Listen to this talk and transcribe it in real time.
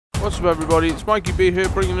What's up everybody, it's Mikey B here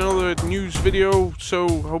bringing another news video. So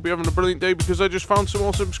hope you're having a brilliant day because I just found some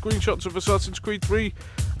awesome screenshots of Assassin's Creed 3.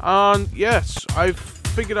 And yes, I've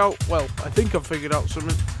figured out, well, I think I've figured out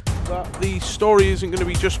something, that the story isn't going to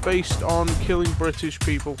be just based on killing British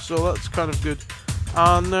people, so that's kind of good.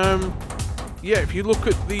 And yeah, if you look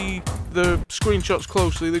at the screenshots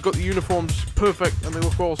closely, they've got the uniforms perfect and they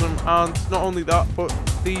look awesome. And not only that, but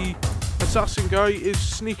the assassin guy is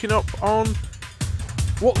sneaking up on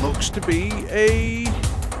what looks to be a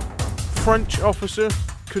French officer,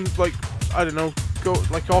 like, I don't know, go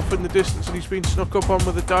like off in the distance, and he's been snuck up on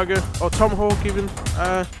with a dagger, or tomahawk even,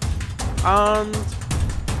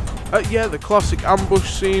 yeah, the classic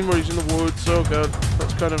ambush scene where he's in the woods. Oh god,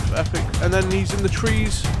 that's kind of epic. And then he's in the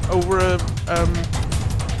trees over a,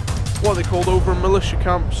 what are they called, over a militia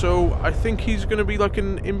camp, so I think he's going to be like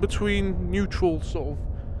an in-between neutral sort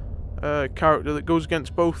of character that goes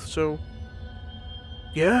against both, so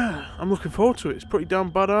yeah, I'm looking forward to it. It's pretty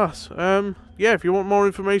damn badass. Yeah, if you want more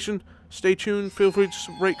information, stay tuned, feel free to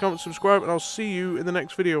rate, comment, subscribe, and I'll see you in the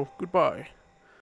next video. Goodbye.